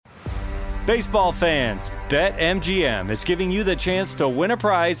Baseball fans, BetMGM is giving you the chance to win a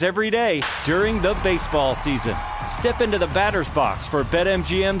prize every day during the baseball season. Step into the batter's box for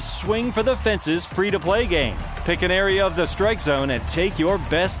BetMGM's Swing for the Fences free-to-play game. Pick an area of the strike zone and take your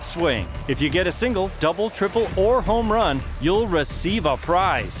best swing. If you get a single, double, triple, or home run, you'll receive a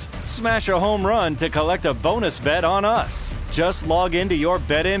prize. Smash a home run to collect a bonus bet on us. Just log into your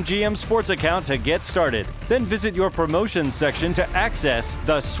BetMGM sports account to get started. Then visit your promotions section to access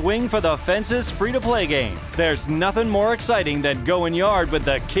the Swing for the Fences free-to-play game. There's nothing more exciting than going yard with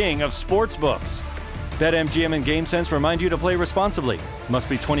the king of sportsbooks. BetMGM and GameSense remind you to play responsibly. Must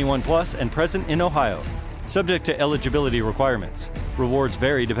be 21 plus and present in Ohio. Subject to eligibility requirements. Rewards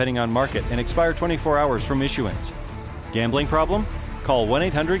vary depending on market and expire 24 hours from issuance. Gambling problem? Call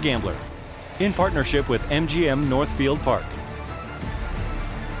 1-800-GAMBLER. In partnership with MGM Northfield Park.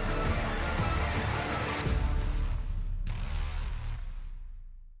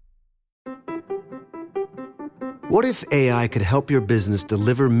 What if AI could help your business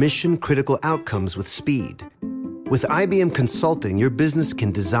deliver mission-critical outcomes with speed? With IBM Consulting, your business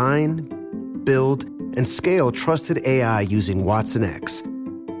can design, build, and scale trusted AI using Watson X,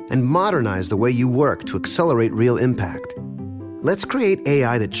 and modernize the way you work to accelerate real impact. Let's create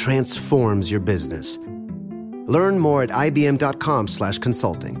AI that transforms your business. Learn more at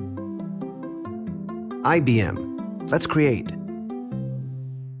ibm.com/consulting. IBM. Let's create.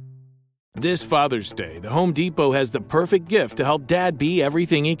 This Father's Day, the Home Depot has the perfect gift to help Dad be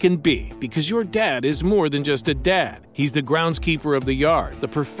everything he can be, because your dad is more than just a dad. He's the groundskeeper of the yard, the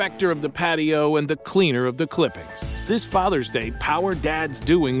perfecter of the patio, and the cleaner of the clippings. This Father's Day, power Dad's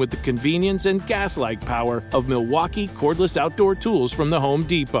doing with the convenience and gas-like power of Milwaukee cordless outdoor tools from the Home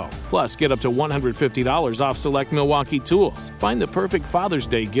Depot. Plus, get up to $150 off select Milwaukee tools. Find the perfect Father's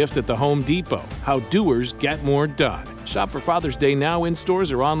Day gift at the Home Depot. How doers get more done. Shop for Father's Day now in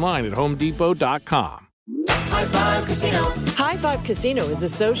stores or online at homedepot.com. High Five Casino. High Five Casino is a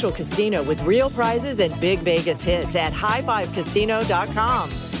social casino with real prizes and big Vegas hits at highfivecasino.com.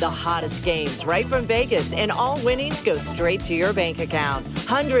 The hottest games right from Vegas, and all winnings go straight to your bank account.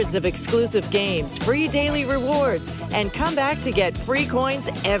 Hundreds of exclusive games, free daily rewards, and come back to get free coins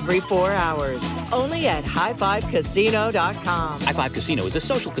every 4 hours. Only at highfivecasino.com. High Five Casino is a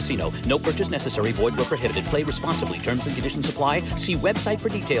social casino. No purchase necessary. Void where prohibited. Play responsibly. Terms and conditions apply. See website for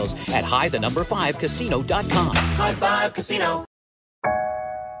details at high5casino.com. High Five Casino.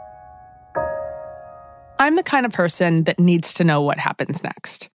 I'm the kind of person that needs to know what happens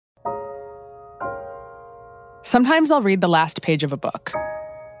next. Sometimes I'll read the last page of a book.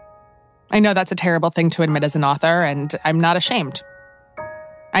 I know that's a terrible thing to admit as an author, and I'm not ashamed.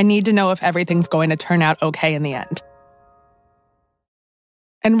 I need to know if everything's going to turn out okay in the end.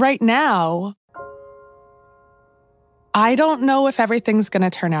 And right now, I don't know if everything's going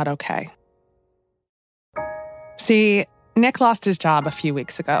to turn out okay. See, Nick lost his job a few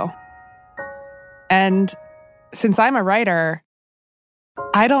weeks ago. And since I'm a writer,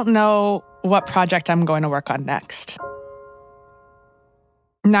 I don't know what project I'm going to work on next.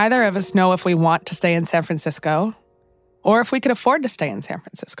 Neither of us know if we want to stay in San Francisco or if we could afford to stay in San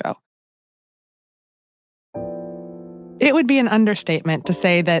Francisco. It would be an understatement to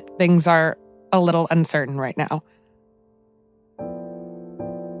say that things are a little uncertain right now.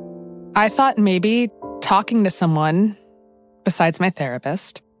 I thought maybe talking to someone, besides my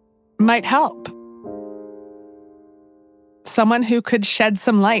therapist, might help. Someone who could shed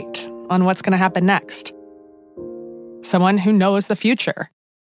some light on what's going to happen next. Someone who knows the future.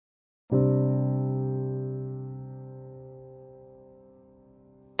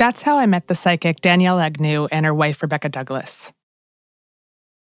 That's how I met the psychic Danielle Agnew and her wife, Rebecca Douglas.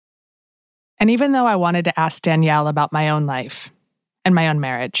 And even though I wanted to ask Danielle about my own life and my own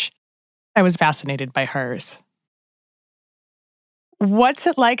marriage, I was fascinated by hers. What's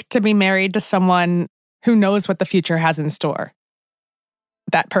it like to be married to someone who knows what the future has in store?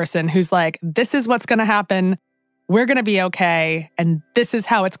 That person who's like, this is what's going to happen, we're going to be okay, and this is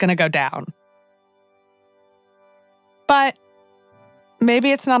how it's going to go down. But maybe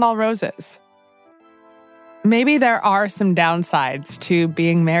it's not all roses. Maybe there are some downsides to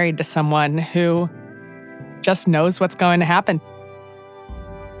being married to someone who just knows what's going to happen.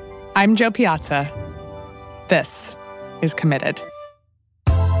 I'm Jo Piazza. This is Committed.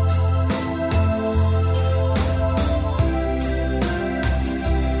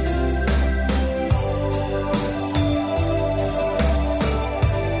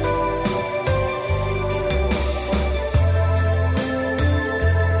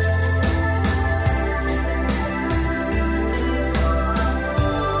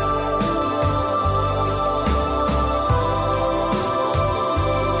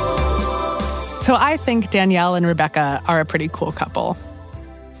 So I think Danielle and Rebecca are a pretty cool couple.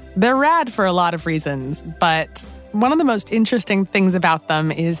 They're rad for a lot of reasons, but one of the most interesting things about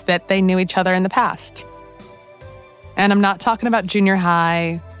them is that they knew each other in the past. And I'm not talking about junior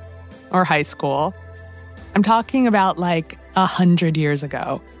high or high school. I'm talking about like 100 years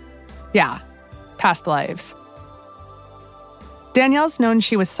ago. Yeah, past lives. Danielle's known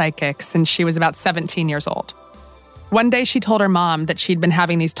she was psychic since she was about 17 years old. One day she told her mom that she'd been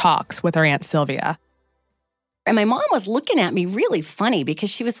having these talks with her Aunt Sylvia. And my mom was looking at me really funny because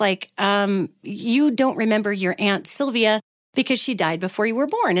she was like, you don't remember your Aunt Sylvia because she died before you were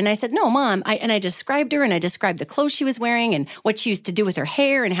born. And I said, no, Mom. I described her and I described the clothes she was wearing and what she used to do with her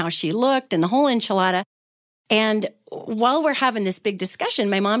hair and how she looked and the whole enchilada. And while we're having this big discussion,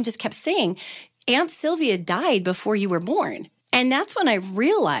 my mom just kept saying, Aunt Sylvia died before you were born. And that's when I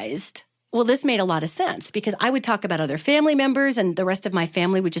realized, well, this made a lot of sense because I would talk about other family members and the rest of my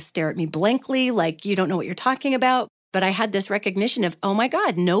family would just stare at me blankly like, you don't know what you're talking about. But I had this recognition of, oh my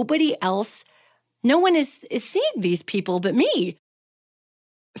God, nobody else, no one is seeing these people but me.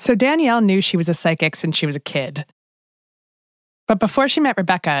 So Danielle knew she was a psychic since she was a kid. But before she met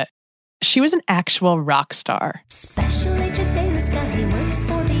Rebecca, she was an actual rock star. Special Agent Dana Scully works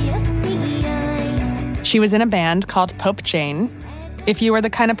for the FBI. She was in a band called Pope Jane. If you were the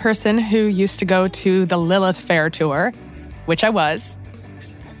kind of person who used to go to the Lilith Fair tour, which I was,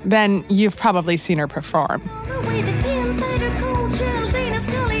 then you've probably seen her perform.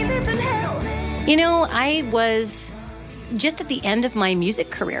 You know, I was just at the end of my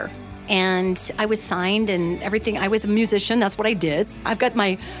music career. And I was signed and everything. I was a musician. That's what I did. I've got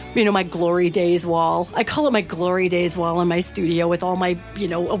my, my Glory Days wall. I call it my Glory Days wall in my studio with all my,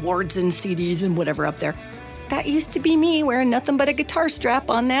 awards and CDs and whatever up there. That used to be me wearing nothing but a guitar strap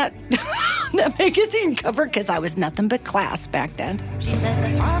on that, that magazine cover because I was nothing but class back then. She says the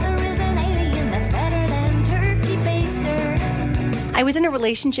father is an alien that's better than turkey baster. I was in a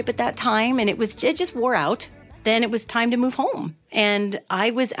relationship at that time and it just wore out. Then it was time to move home. And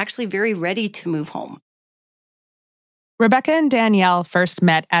I was actually very ready to move home. Rebecca and Danielle first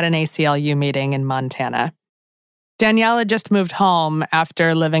met at an ACLU meeting in Montana. Danielle had just moved home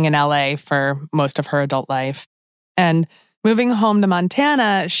after living in LA for most of her adult life. And moving home to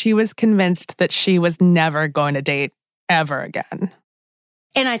Montana, she was convinced that she was never going to date ever again.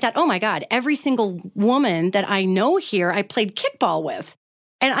 And I thought, oh my God, every single woman that I know here, I played kickball with.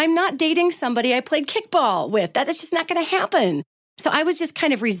 And I'm not dating somebody I played kickball with. That's just not going to happen. So I was just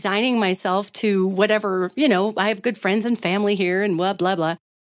kind of resigning myself to whatever, I have good friends and family here and blah, blah, blah.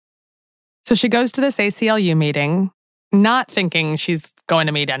 So she goes to this ACLU meeting, not thinking she's going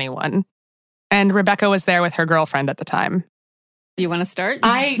to meet anyone. And Rebecca was there with her girlfriend at the time. You want to start?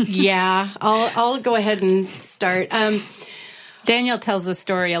 I'll go ahead and start. Danielle tells the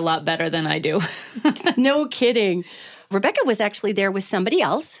story a lot better than I do. No kidding. Rebecca was actually there with somebody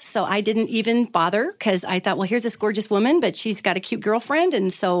else, so I didn't even bother because I thought, well, here's this gorgeous woman, but she's got a cute girlfriend,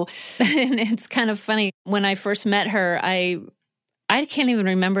 and so... And it's kind of funny. When I first met her, I can't even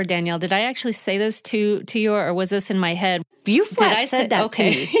remember, Danielle. Did I actually say this to you, or was this in my head? You flat said that to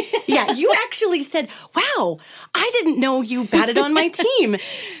me. Yeah, you actually said, wow, I didn't know you batted on my team.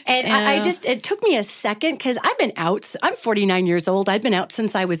 And yeah. It took me a second because I've been out. I'm 49 years old. I've been out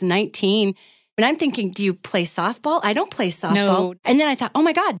since I was 19. And I'm thinking, do you play softball? I don't play softball. No. And then I thought, oh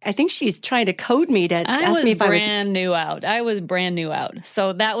my God, I think she's trying to code me to ask me if I was brand new out. I was brand new out.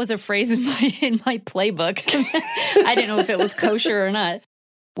 So that was a phrase in my playbook. I didn't know if it was kosher or not.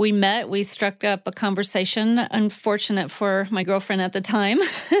 We met, we struck up a conversation. Unfortunate for my girlfriend at the time.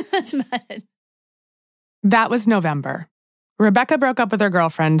 That was November. Rebecca broke up with her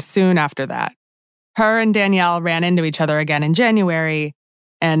girlfriend soon after that. Her and Danielle ran into each other again in January,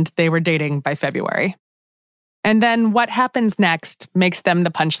 and they were dating by February. And then what happens next makes them the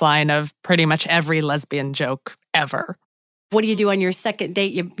punchline of pretty much every lesbian joke ever. What do you do on your second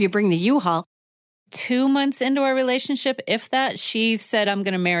date? You bring the U-Haul. 2 months into our relationship, if that, she said, I'm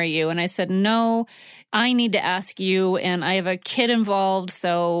going to marry you. And I said, no, I need to ask you, and I have a kid involved,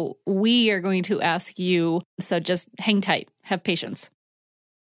 so we are going to ask you. So just hang tight, have patience.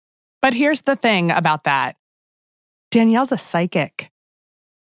 But here's the thing about that. Danielle's a psychic.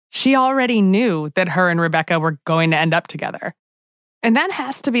 She already knew that her and Rebecca were going to end up together. And that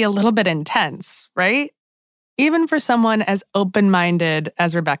has to be a little bit intense, right? Even for someone as open-minded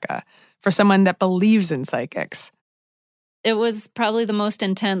as Rebecca, for someone that believes in psychics. It was probably the most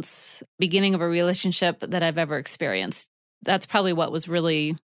intense beginning of a relationship that I've ever experienced. That's probably what was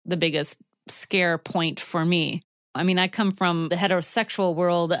really the biggest scare point for me. I mean, I come from the heterosexual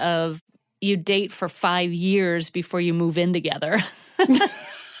world of you date for 5 years before you move in together.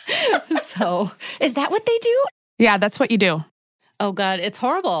 So is that what they do? Yeah, that's what you do. Oh God, it's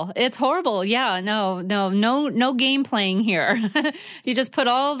horrible. It's horrible. Yeah, no game playing here. You just put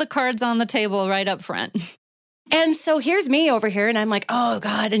all the cards on the table right up front. And so here's me over here, and I'm like, oh,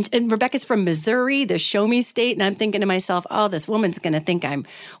 God. And Rebecca's from Missouri, the show me state. And I'm thinking to myself, oh, this woman's going to think I'm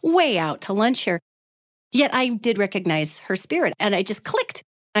way out to lunch here. Yet I did recognize her spirit, and I just clicked.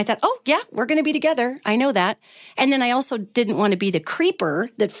 I thought, oh, yeah, we're going to be together. I know that. And then I also didn't want to be the creeper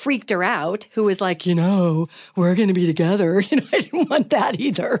that freaked her out, who was like, we're going to be together. I didn't want that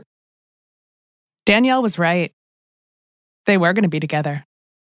either. Danielle was right. They were going to be together.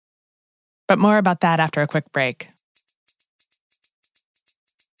 But more about that after a quick break.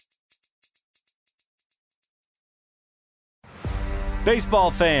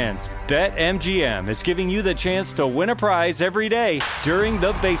 Baseball fans, BetMGM is giving you the chance to win a prize every day during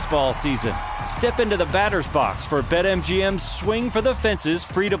the baseball season. Step into the batter's box for BetMGM's Swing for the Fences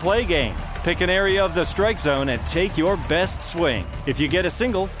free-to-play game. Pick an area of the strike zone and take your best swing. If you get a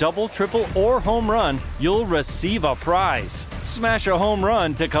single, double, triple, or home run, you'll receive a prize. Smash a home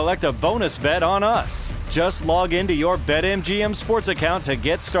run to collect a bonus bet on us. Just log into your BetMGM sports account to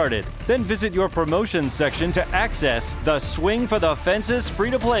get started. Then visit your promotions section to access the Swing for the Fences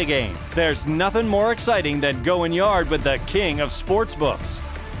free-to-play game. There's nothing more exciting than going yard with the king of sportsbooks.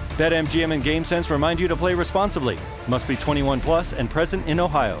 BetMGM and GameSense remind you to play responsibly. Must be 21 plus and present in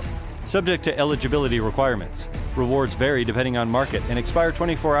Ohio. Subject to eligibility requirements. Rewards vary depending on market and expire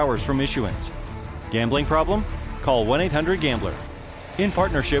 24 hours from issuance. Gambling problem? Call 1-800-GAMBLER. In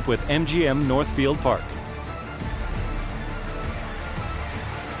partnership with MGM Northfield Park.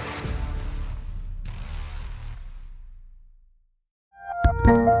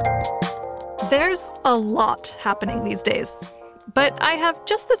 There's a lot happening these days. But I have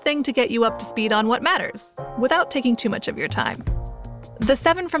just the thing to get you up to speed on what matters, without taking too much of your time. The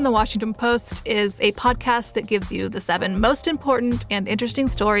 7 from the Washington Post is a podcast that gives you the 7 most important and interesting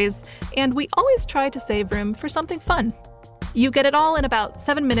stories, and we always try to save room for something fun. You get it all in about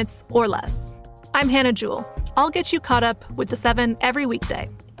 7 minutes or less. I'm Hannah Jewell. I'll get you caught up with the 7 every weekday.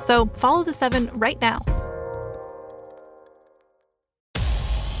 So follow the 7 right now.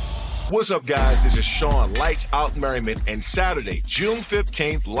 What's up, guys? This is Sean Lights Out Merriman, and Saturday, June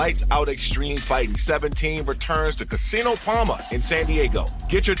 15th, Lights Out Extreme Fighting 17 returns to Casino Palma in San Diego.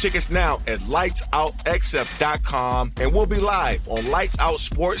 Get your tickets now at lightsoutxf.com, and we'll be live on Lights Out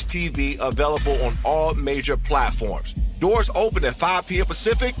Sports TV, available on all major platforms. Doors open at 5 p.m.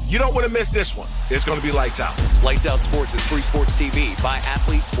 Pacific. You don't want to miss this one. It's going to be lights out. Lights Out Sports is free sports TV by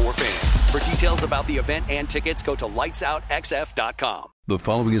athletes for fans. For details about the event and tickets, go to lightsoutxf.com. The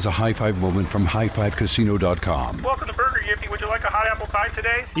following is a high five moment from highfivecasino.com. Welcome to Burger Yippee. Would you like a hot apple pie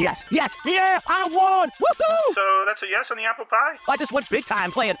today? Yes, yeah, I won! Woohoo! So that's a yes on the apple pie? I just went big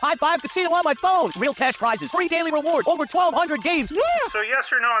time playing High Five Casino on my phone. Real cash prizes, free daily rewards, over 1,200 games. Yeah! So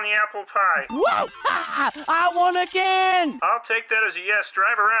yes or no on the apple pie? Whoa! I won again! I'll take that as a yes.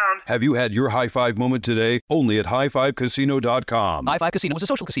 Drive around. Have you had your high five moment today? Only at highfivecasino.com. High Five Casino is a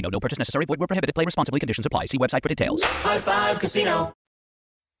social casino. No purchase necessary. Void where prohibited. Play responsibly. Conditions apply. See website for details. High Five Casino.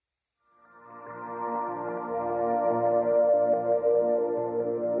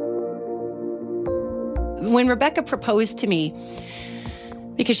 When Rebecca proposed to me,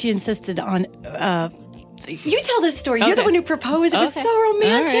 because she insisted on, you tell this story. Okay. You're the one who proposed. It was so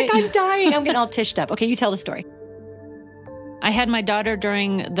romantic. Right. I'm dying. I'm getting all tished up. Okay, you tell the story. I had my daughter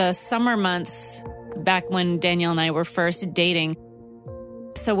during the summer months back when Danielle and I were first dating.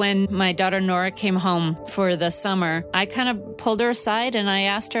 So when my daughter Nora came home for the summer, I kind of pulled her aside and I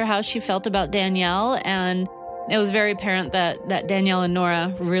asked her how she felt about Danielle. And it was very apparent that Danielle and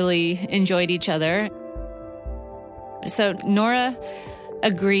Nora really enjoyed each other. So Nora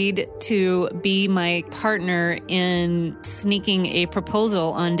agreed to be my partner in sneaking a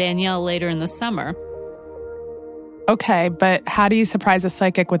proposal on Danielle later in the summer. Okay, but how do you surprise a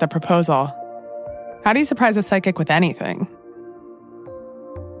psychic with a proposal? How do you surprise a psychic with anything?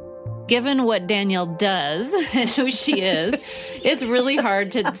 Given what Danielle does and who she is, it's really hard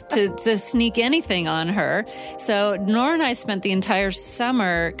to sneak anything on her. So Nora and I spent the entire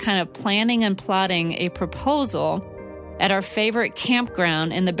summer kind of planning and plotting a proposal at our favorite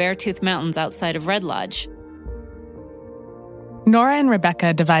campground in the Beartooth Mountains outside of Red Lodge. Nora and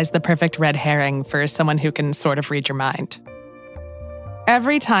Rebecca devised the perfect red herring for someone who can sort of read your mind.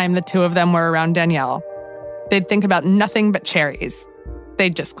 Every time the two of them were around Danielle, they'd think about nothing but cherries.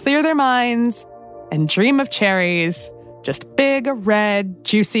 They'd just clear their minds and dream of cherries, just big, red,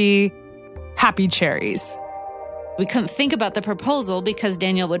 juicy, happy cherries. We couldn't think about the proposal because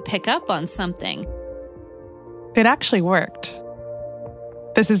Danielle would pick up on something. It actually worked.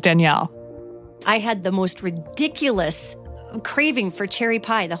 This is Danielle. I had the most ridiculous craving for cherry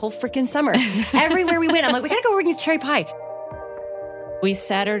pie the whole freaking summer. Everywhere we went, I'm like, we gotta go get cherry pie. We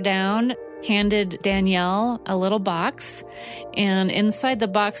sat her down, handed Danielle a little box, and inside the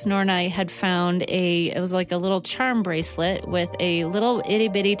box, Nora and I had found it was like a little charm bracelet with a little itty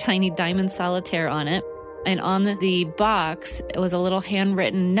bitty tiny diamond solitaire on it. And on the box, it was a little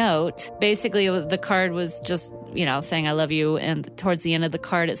handwritten note. Basically, the card was just, saying I love you. And towards the end of the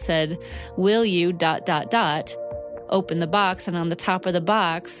card, it said, will you ... Open the box, and on the top of the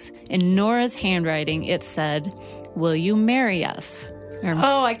box, in Nora's handwriting, it said, will you marry us?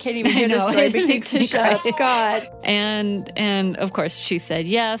 I can't even hear this story. It makes me cry. God. And of course, she said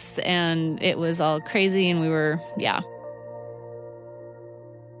yes, and it was all crazy, and we were,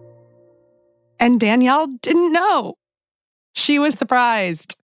 And Danielle didn't know. She was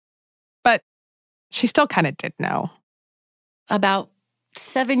surprised. But she still kind of did know. About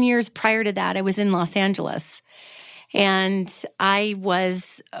 7 years prior to that, I was in Los Angeles. And I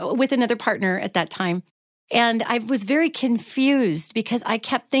was with another partner at that time. And I was very confused because I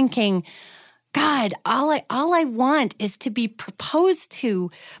kept thinking, God, all I want is to be proposed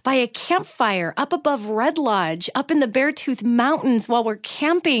to by a campfire up above Red Lodge, up in the Beartooth Mountains while we're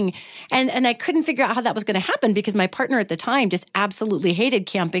camping. And I couldn't figure out how that was going to happen because my partner at the time just absolutely hated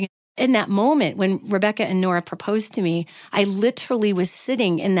camping. In that moment when Rebecca and Nora proposed to me, I literally was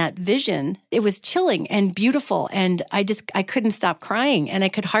sitting in that vision. It was chilling and beautiful, and I couldn't stop crying, and I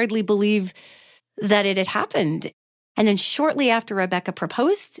could hardly believe that it had happened. And then shortly after Rebecca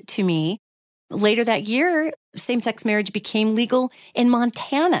proposed to me, later that year, same-sex marriage became legal in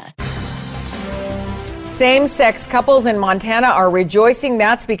Montana. Same-sex couples in Montana are rejoicing.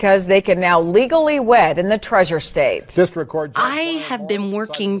 That's because they can now legally wed in the Treasure State. I have been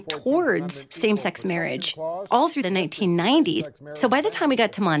working towards same-sex marriage all through the 1990s. So by the time we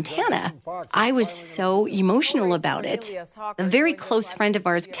got to Montana, I was so emotional about it. A very close friend of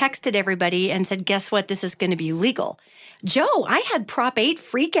ours texted everybody and said, guess what? This is going to be legal. Joe, I had Prop 8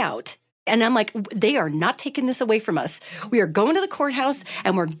 freak out. And I'm like, they are not taking this away from us. We are going to the courthouse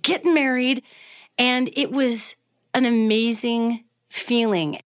and we're getting married. And it was an amazing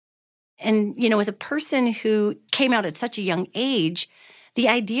feeling. And, as a person who came out at such a young age, the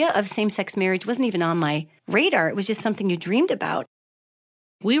idea of same-sex marriage wasn't even on my radar. It was just something you dreamed about.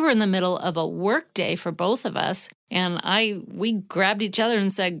 We were in the middle of a work day for both of us, and we grabbed each other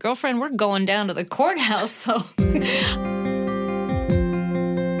and said, girlfriend, we're going down to the courthouse. So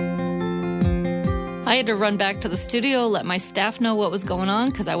I had to run back to the studio, let my staff know what was going on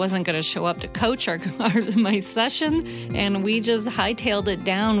because I wasn't going to show up to coach my session. And we just hightailed it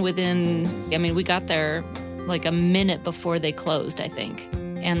down we got there like a minute before they closed, I think.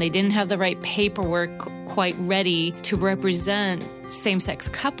 And they didn't have the right paperwork quite ready to represent same-sex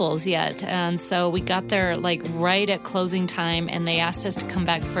couples yet. And so we got there like right at closing time, and they asked us to come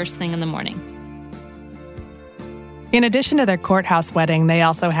back first thing in the morning. In addition to their courthouse wedding, they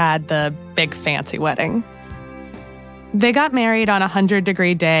also had the big fancy wedding. They got married on a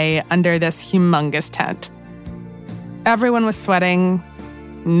 100-degree day under this humongous tent. Everyone was sweating.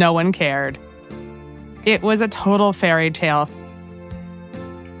 No one cared. It was a total fairy tale.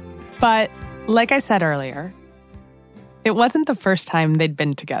 But like I said earlier, it wasn't the first time they'd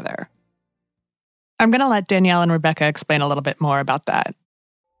been together. I'm going to let Danielle and Rebecca explain a little bit more about that.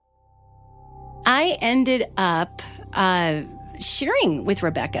 I ended up sharing with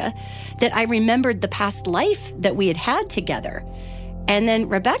Rebecca that I remembered the past life that we had had together. And then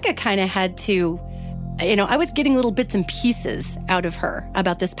Rebecca kind of had to, I was getting little bits and pieces out of her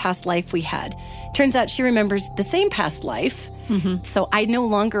about this past life we had. Turns out she remembers the same past life. Mm-hmm. So I no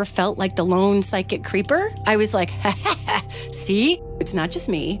longer felt like the lone psychic creeper. I was like, see, it's not just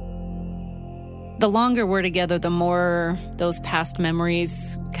me. The longer we're together, the more those past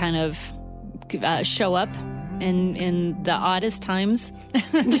memories kind of show up in the oddest times.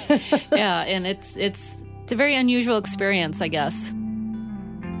 Yeah, and it's a very unusual experience, I guess.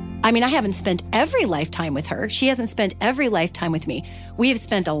 I mean, I haven't spent every lifetime with her. She hasn't spent every lifetime with me. We have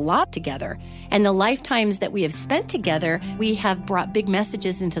spent a lot together. And the lifetimes that we have spent together, we have brought big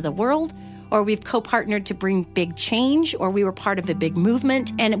messages into the world, or we've co-partnered to bring big change, or we were part of a big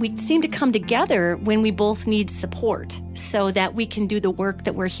movement. And we seem to come together when we both need support so that we can do the work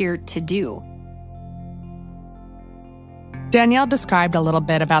that we're here to do. Danielle described a little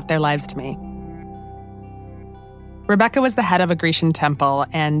bit about their lives to me. Rebecca was the head of a Grecian temple,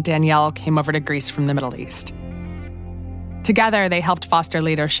 and Danielle came over to Greece from the Middle East. Together, they helped foster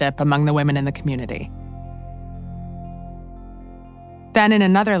leadership among the women in the community. Then, in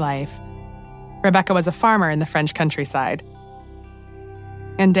another life, Rebecca was a farmer in the French countryside.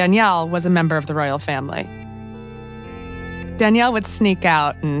 and Danielle was a member of the royal family. Danielle would sneak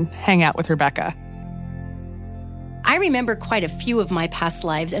out and hang out with Rebecca. I remember quite a few of my past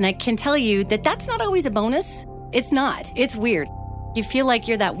lives, and I can tell you that that's not always a bonus. It's not. It's weird. You feel like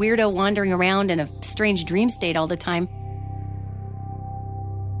you're that weirdo wandering around in a strange dream state all the time.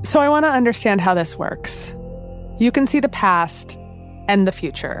 So I want to understand how this works. You can see the past and the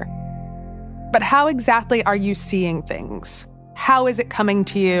future. But how exactly are you seeing things? How is it coming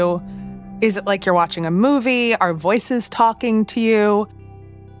to you? Is it like you're watching a movie? Are voices talking to you?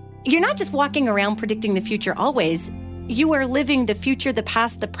 You're not just walking around predicting the future always. You are living the future, the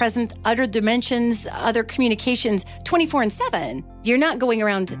past, the present, other dimensions, other communications 24/7. You're not going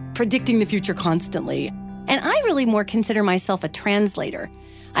around predicting the future constantly. And I really more consider myself a translator.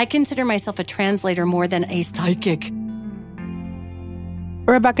 I consider myself a translator more than a psychic.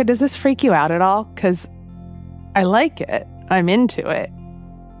 Rebecca, does this freak you out at all? Because I like it. I'm into it.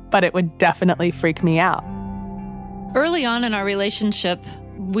 But it would definitely freak me out. Early on in our relationship,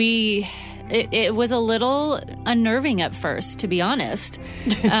 it was a little unnerving at first, to be honest.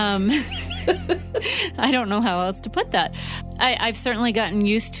 I don't know how else to put that. I've certainly gotten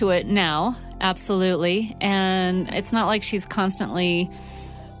used to it now, absolutely. And it's not like she's constantly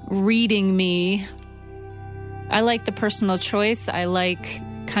reading me. I like the personal choice. I like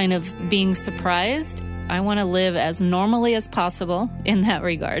kind of being surprised. I want to live as normally as possible in that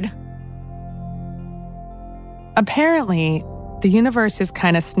regard. Apparently, the universe is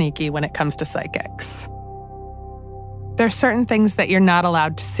kind of sneaky when it comes to psychics. There's certain things that you're not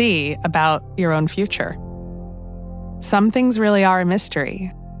allowed to see about your own future. Some things really are a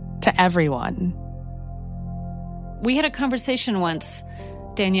mystery to everyone. We had a conversation once,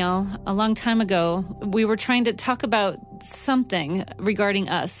 Danielle, a long time ago. We were trying to talk about something regarding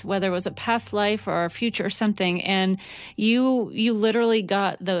us, whether it was a past life or our future or something, and you literally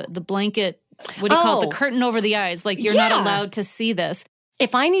got the blanket, what do you call it, the curtain over the eyes, like you're not allowed to see this.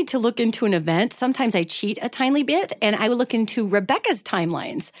 If I need to look into an event, sometimes I cheat a tiny bit, and I will look into Rebecca's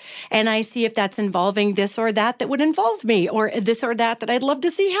timelines, and I see if that's involving this or that would involve me, or this or that I'd love to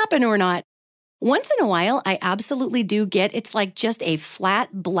see happen or not. Once in a while, I absolutely do get, it's like just a flat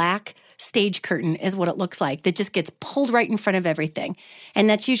black stage curtain is what it looks like, that just gets pulled right in front of everything. And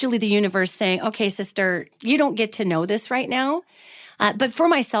that's usually the universe saying, okay, sister, you don't get to know this right now. But for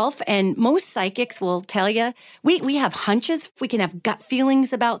myself, and most psychics will tell you, we have hunches, we can have gut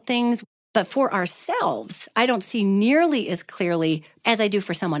feelings about things. But for ourselves, I don't see nearly as clearly as I do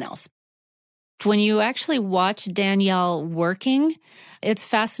for someone else. When you actually watch Danielle working, it's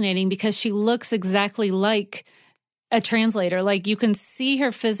fascinating because she looks exactly like a translator. Like you can see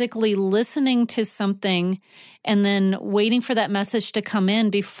her physically listening to something and then waiting for that message to come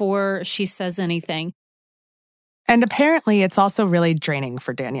in before she says anything. And apparently it's also really draining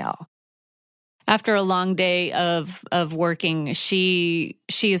for Danielle. After a long day of working, she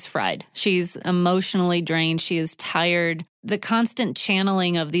is fried. She's emotionally drained. She is tired. The constant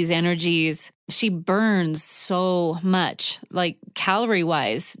channeling of these energies, she burns so much, like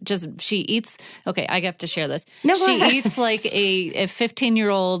calorie-wise. She eats, okay, I have to share this. No, she eats like a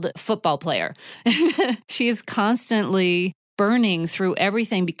 15-year-old football player. She's constantly burning through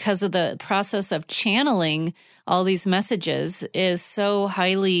everything because of the process of channeling all these messages is so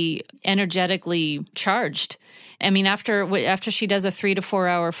highly energetically charged. I mean, after she does a 3 to 4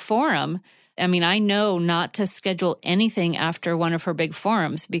 hour forum, I mean, I know not to schedule anything after one of her big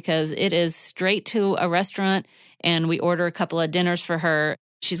forums because it is straight to a restaurant and we order a couple of dinners for her.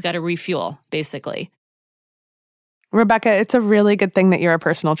 She's got to refuel, basically. Rebecca, it's a really good thing that you're a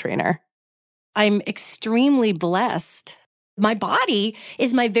personal trainer. I'm extremely blessed. My body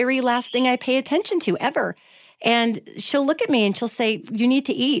is my very last thing I pay attention to ever. And she'll look at me and she'll say, you need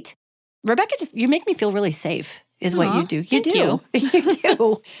to eat. Rebecca, you make me feel really safe is what you do. You do. You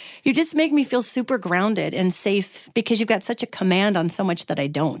do. You just make me feel super grounded and safe because you've got such a command on so much that I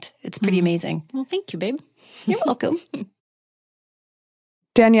don't. It's pretty amazing. Well, thank you, babe. You're welcome.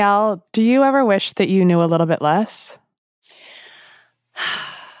 Danielle, do you ever wish that you knew a little bit less?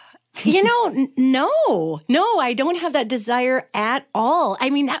 No, I don't have that desire at all. I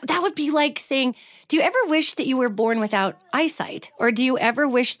mean, that would be like saying, do you ever wish that you were born without eyesight? Or do you ever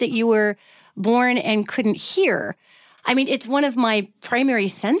wish that you were born and couldn't hear? I mean, it's one of my primary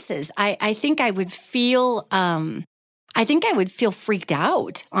senses. I think I would feel, freaked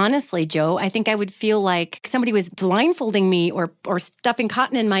out, honestly, Joe. I think I would feel like somebody was blindfolding me or stuffing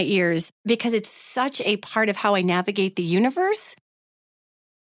cotton in my ears because it's such a part of how I navigate the universe.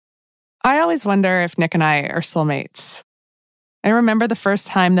 I always wonder if Nick and I are soulmates. I remember the first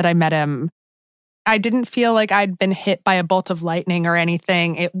time that I met him, I didn't feel like I'd been hit by a bolt of lightning or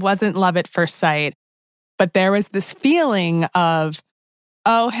anything. It wasn't love at first sight. But there was this feeling of,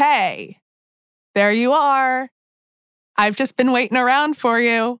 oh, hey, there you are. I've just been waiting around for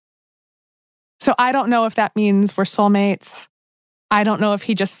you. So I don't know if that means we're soulmates. I don't know if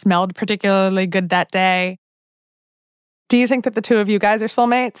he just smelled particularly good that day. Do you think that the two of you guys are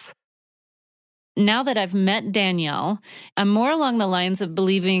soulmates? Now that I've met Danielle, I'm more along the lines of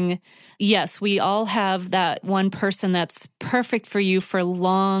believing, yes, we all have that one person that's perfect for you for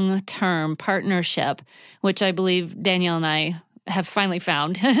long-term partnership, which I believe Danielle and I have finally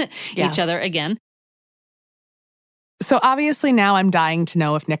found each other again. So obviously now I'm dying to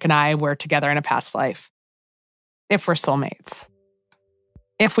know if Nick and I were together in a past life. If we're soulmates.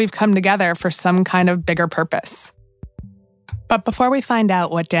 If we've come together for some kind of bigger purpose. But before we find out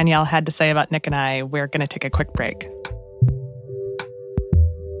what Danielle had to say about Nick and I, we're going to take a quick break.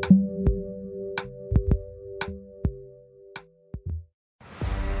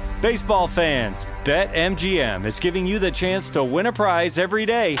 Baseball fans, BetMGM is giving you the chance to win a prize every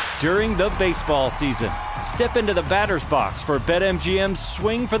day during the baseball season. Step into the batter's box for BetMGM's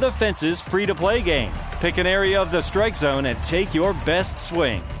Swing for the Fences free-to-play game. Pick an area of the strike zone and take your best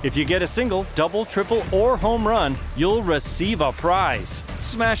swing. If you get a single, double, triple, or home run, you'll receive a prize.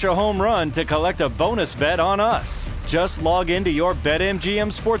 Smash a home run to collect a bonus bet on us. Just log into your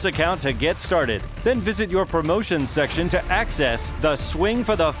BetMGM sports account to get started. Then visit your promotions section to access the Swing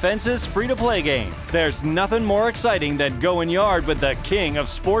for the Fences free-to-play game. There's nothing more exciting than going yard with the king of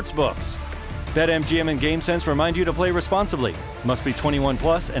sportsbooks. BetMGM and GameSense remind you to play responsibly. Must be 21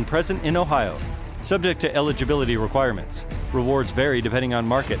 plus and present in Ohio. Subject to eligibility requirements. Rewards vary depending on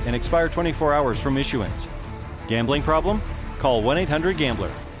market and expire 24 hours from issuance. Gambling problem? Call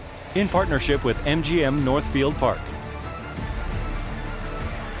 1-800-GAMBLER. In partnership with MGM Northfield Park.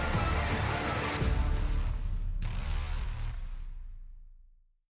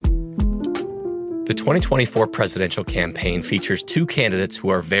 The 2024 presidential campaign features two candidates who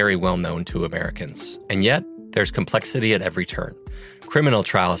are very well known to Americans. And yet, there's complexity at every turn. Criminal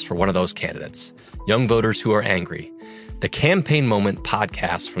trials for one of those candidates. Young voters who are angry. The Campaign Moment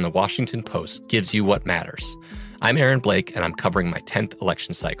podcast from the Washington Post gives you what matters. I'm Aaron Blake, and I'm covering my 10th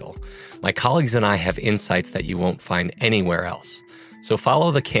election cycle. My colleagues and I have insights that you won't find anywhere else. So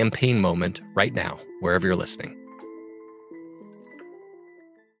follow The Campaign Moment right now, wherever you're listening.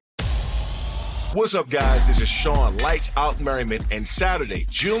 What's up, guys? This is Sean Lights Out Merriman, and Saturday,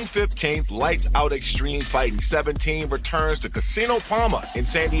 June 15th, Lights Out Extreme Fighting 17 returns to Casino Palma in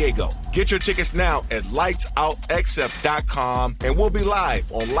San Diego. Get your tickets now at lightsoutxf.com, and we'll be live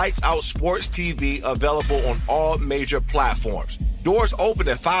on Lights Out Sports TV, available on all major platforms. Doors open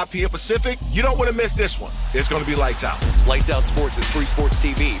at 5 p.m. Pacific. You don't want to miss this one. It's going to be lights out. Lights Out Sports is free sports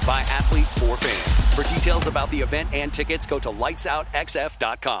TV by athletes for fans. For details about the event and tickets, go to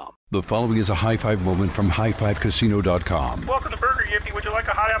lightsoutxf.com. The following is a high five moment from highfivecasino.com. Welcome to Burger Yippee. Would you like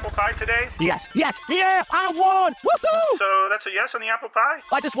a hot apple pie today? Yes, yeah, I won! Woohoo! So that's a yes on the apple pie?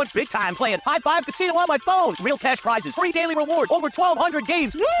 I just went big time playing High Five Casino on my phone. Real cash prizes, free daily rewards, over 1,200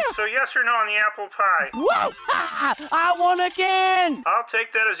 games. Yeah! So yes or no on the apple pie? Whoa! I won again! I'll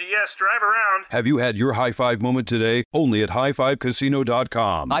take that as a yes. Drive around. Have you had your high five moment today? Only at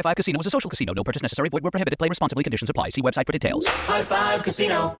highfivecasino.com. High Five Casino is a social casino. No purchase necessary. Void where prohibited. Play responsibly. Conditions apply. See website for details. High Five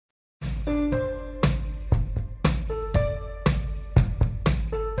Casino.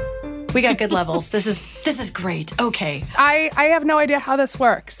 We got good levels. This is great. Okay. I have no idea how this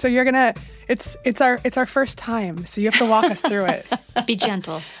works. So you're gonna it's our first time. So you have to walk us through it. Be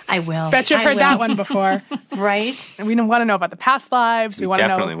gentle. I will. Bet you've heard that one before. Right? And we want to know about the past lives. We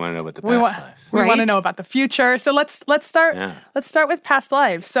definitely want to know about the past lives. We want to know about the future. So let's start with past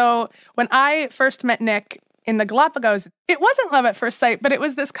lives. So when I first met Nick in the Galapagos, it wasn't love at first sight, but it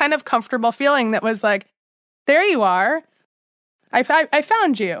was this kind of comfortable feeling that was like, there you are. I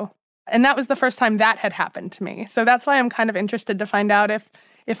found you. And that was the first time that had happened to me. So that's why I'm kind of interested to find out if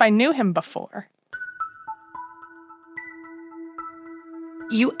I knew him before.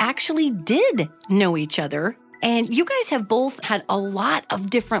 You actually did know each other. And you guys have both had a lot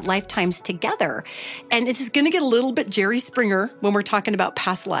of different lifetimes together. And it's going to get a little bit Jerry Springer when we're talking about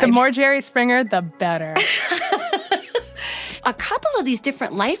past lives. The more Jerry Springer, the better. A couple of these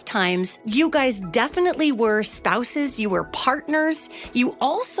different lifetimes, you guys definitely were spouses. You were partners. You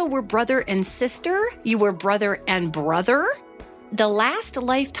also were brother and sister. You were brother and brother. The last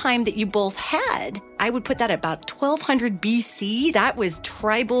lifetime that you both had, I would put that at about 1200 BC. That was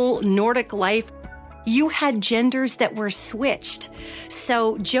tribal Nordic life. You had genders that were switched.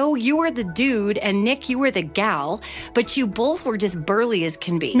 So, Joe, you were the dude, and Nick, you were the gal, but you both were just burly as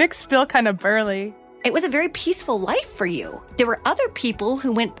can be. Nick's still kind of burly. It was a very peaceful life for you. There were other people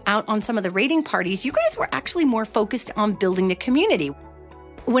who went out on some of the raiding parties. You guys were actually more focused on building the community.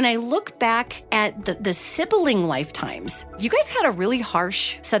 When I look back at the sibling lifetimes, you guys had a really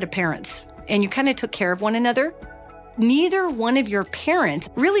harsh set of parents, and you kind of took care of one another. Neither one of your parents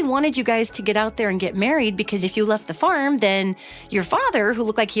really wanted you guys to get out there and get married, because if you left the farm, then your father, who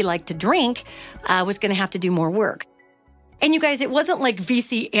looked like he liked to drink, was going to have to do more work. And you guys, it wasn't like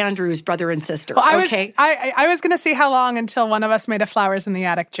VC Andrews' brother and sister. Well, okay. I was going to see how long until one of us made a flowers in the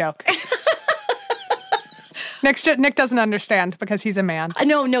attic joke. Nick doesn't understand because he's a man.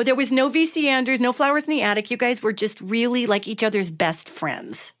 No, there was no VC Andrews, no flowers in the attic. You guys were just really like each other's best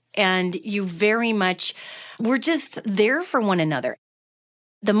friends. And you very much were just there for one another.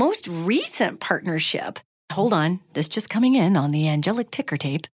 The most recent partnership, hold on, this just coming in on the angelic ticker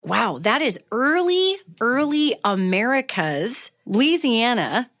tape. Wow, that is early America's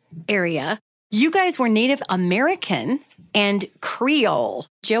Louisiana area. You guys were Native American and Creole.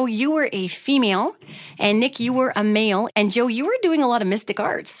 Joe, you were a female, and Nick, you were a male. And Joe, you were doing a lot of mystic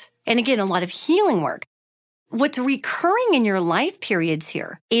arts. And again, a lot of healing work. What's recurring in your life periods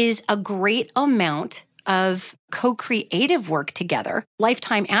here is a great amount of co-creative work together,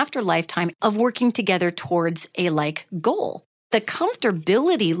 lifetime after lifetime of working together towards a goal. The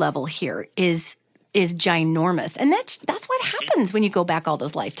comfortability level here is ginormous. And that's what happens when you go back all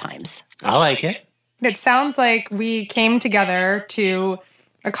those lifetimes. I like it. It sounds like we came together to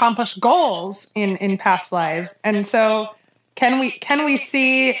accomplish goals in past lives. And so can we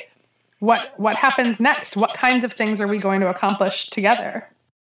see what happens next? What kinds of things are we going to accomplish together?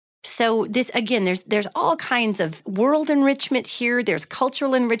 So this, again, there's all kinds of world enrichment here. There's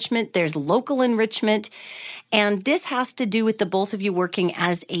cultural enrichment. There's local enrichment. And this has to do with the both of you working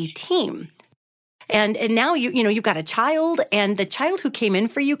as a team. And now you've got a child, and the child who came in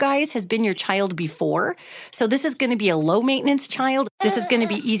for you guys has been your child before. So this is going to be a low maintenance child. This is going to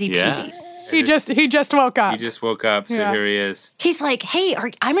be easy peasy. Yeah. He just woke up. He just woke up, so here he is. He's like, hey,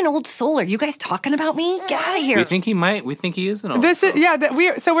 I'm an old soul. Are you guys talking about me? Get out of here. We think he is an old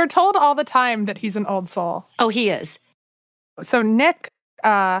soul. We're told all the time that he's an old soul. Oh, he is. So Nick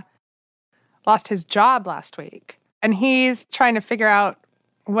lost his job last week, and he's trying to figure out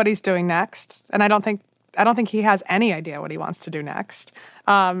what he's doing next. And I don't think he has any idea what he wants to do next.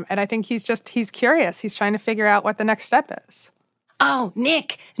 And I think he's curious. He's trying to figure out what the next step is. Oh,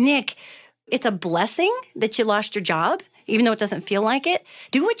 Nick, it's a blessing that you lost your job, even though it doesn't feel like it.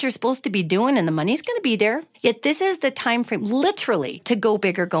 Do what you're supposed to be doing, and the money's going to be there. Yet this is the time frame, literally, to go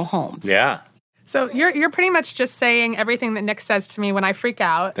big or go home. Yeah. So you're pretty much just saying everything that Nick says to me when I freak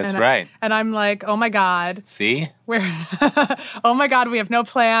out. That's right. And I'm like, oh my God. See? Oh my God, we have no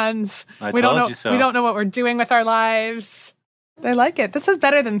plans. I told you so. We don't know what we're doing with our lives. I like it. This was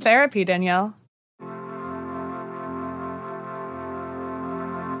better than therapy, Danielle.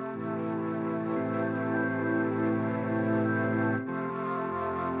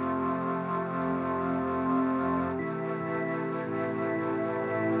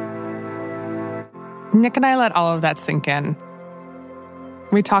 Nick and I let all of that sink in.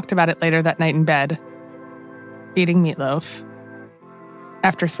 We talked about it later that night in bed, eating meatloaf,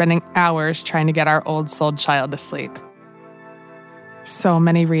 after spending hours trying to get our old soul child to sleep. So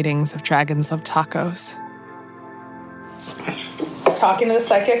many readings of Dragons Love Tacos. Talking to the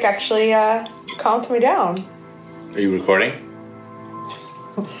psychic actually calmed me down. Are you recording?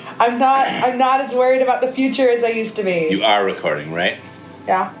 I'm not as worried about the future as I used to be. You are recording, right?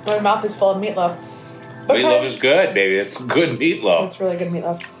 Yeah, my mouth is full of meatloaf. Meatloaf is good, baby. It's good meatloaf. It's really good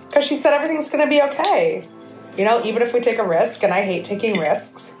meatloaf. Because she said everything's going to be okay. You know, even if we take a risk, and I hate taking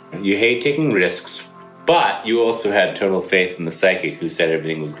risks. You hate taking risks, but you also had total faith in the psychic who said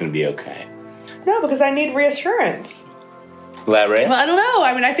everything was going to be okay. No, because I need reassurance. Elaborate? Well, I don't know.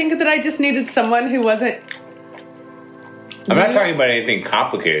 I mean, I think that I just needed someone who wasn't... I'm not talking about anything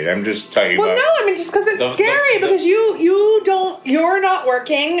complicated. I'm just talking about... Well, no, I mean, just because it's scary, because you're not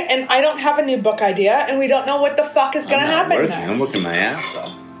working, and I don't have a new book idea, and we don't know what the fuck is going to happen next. I'm working my ass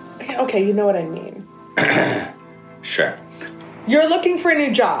off. Okay, you know what I mean. Sure. You're looking for a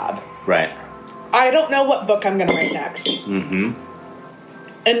new job. Right. I don't know what book I'm going to write next. Mm-hmm.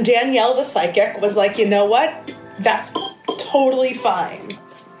 And Danielle, the psychic, was like, you know what? That's totally fine.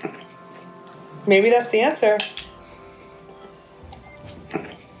 Maybe that's the answer.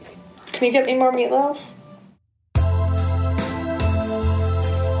 Can you get me more meatloaf?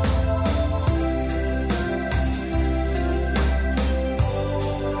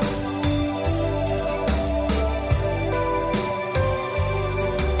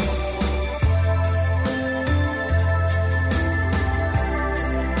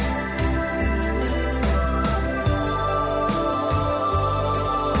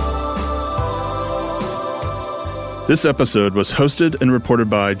 This episode was hosted and reported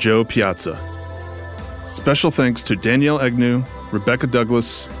by Joe Piazza. Special thanks to Danielle Agnew, Rebecca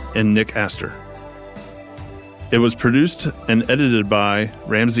Douglas, and Nick Astor. It was produced and edited by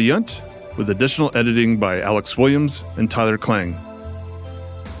Ramsey Yunt, with additional editing by Alex Williams and Tyler Klang.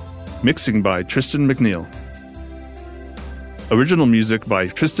 Mixing by Tristan McNeil. Original music by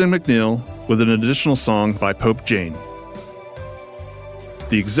Tristan McNeil, with an additional song by Pope Jane.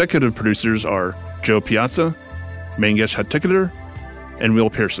 The executive producers are Joe Piazza, Mangesh Hattikudur, and Will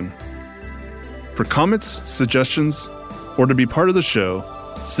Pearson. For comments, suggestions, or to be part of the show,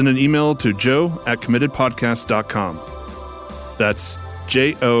 send an email to joe@committedpodcast.com. That's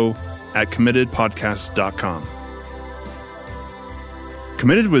jo@committedpodcast.com.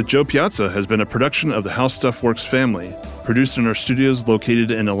 Committed with Joe Piazza has been a production of the How Stuff Works family, produced in our studios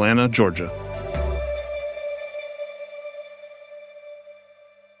located in Atlanta, Georgia.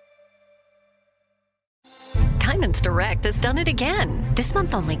 Diamonds Direct has done it again. This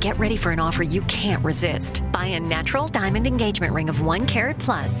month only, get ready for an offer you can't resist. Buy a natural diamond engagement ring of 1 carat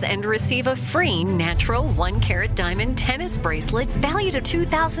plus and receive a free natural 1 carat diamond tennis bracelet valued at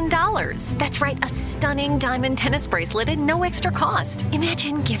 $2,000. That's right, a stunning diamond tennis bracelet at no extra cost.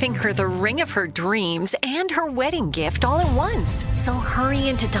 Imagine giving her the ring of her dreams and her wedding gift all at once. So hurry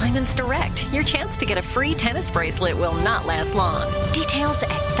into Diamonds Direct. Your chance to get a free tennis bracelet will not last long. Details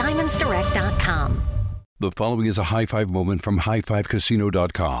at diamondsdirect.com. The following is a high five moment from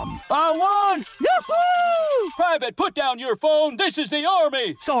highfivecasino.com. I won! Yahoo! Private, put down your phone. This is the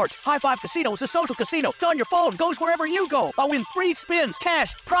Army. Sarge, High Five Casino is a social casino. It's on your phone. Goes wherever you go. I win free spins,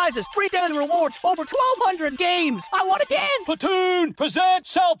 cash, prizes, free daily rewards, over 1,200 games. I won again. Platoon, present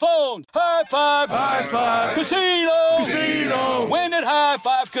cell phone. High Five. High Five. Casino. Casino. Win at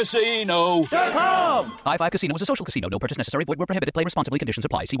highfivecasino.com. High Five Casino is a social casino. No purchase necessary. Void where prohibited. Play responsibly. Conditions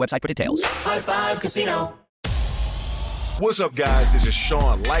apply. See website for details. High Five Casino. What's up, guys? This is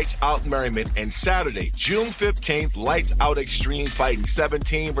Sean Lights Out Merriman, and Saturday, June 15th, Lights Out Extreme Fighting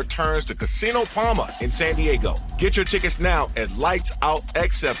 17 returns to Casino Palma in San Diego. Get your tickets now at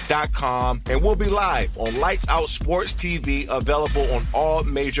lightsoutxf.com, and we'll be live on Lights Out Sports TV, available on all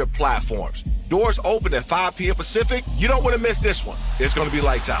major platforms. Doors open at 5 p.m. Pacific. You don't want to miss this one. It's going to be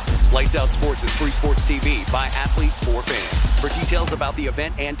lights out. Lights Out Sports is free sports TV by athletes for fans. For details about the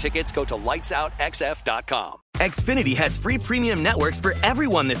event and tickets, go to lightsoutxf.com. Xfinity has free premium networks for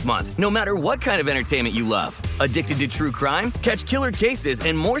everyone this month, no matter what kind of entertainment you love. Addicted to true crime? Catch killer cases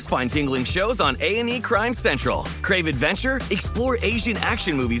and more spine-tingling shows on A&E Crime Central. Crave adventure? Explore Asian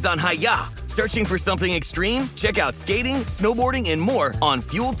action movies on Hi-YAH. Searching for something extreme? Check out skating, snowboarding, and more on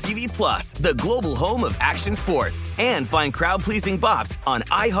Fuel TV Plus, the global home of action sports. And find crowd-pleasing bops on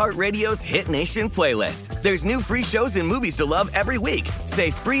iHeartRadio's Hit Nation playlist. There's new free shows and movies to love every week. Say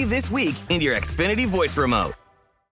free this week in your Xfinity voice remote.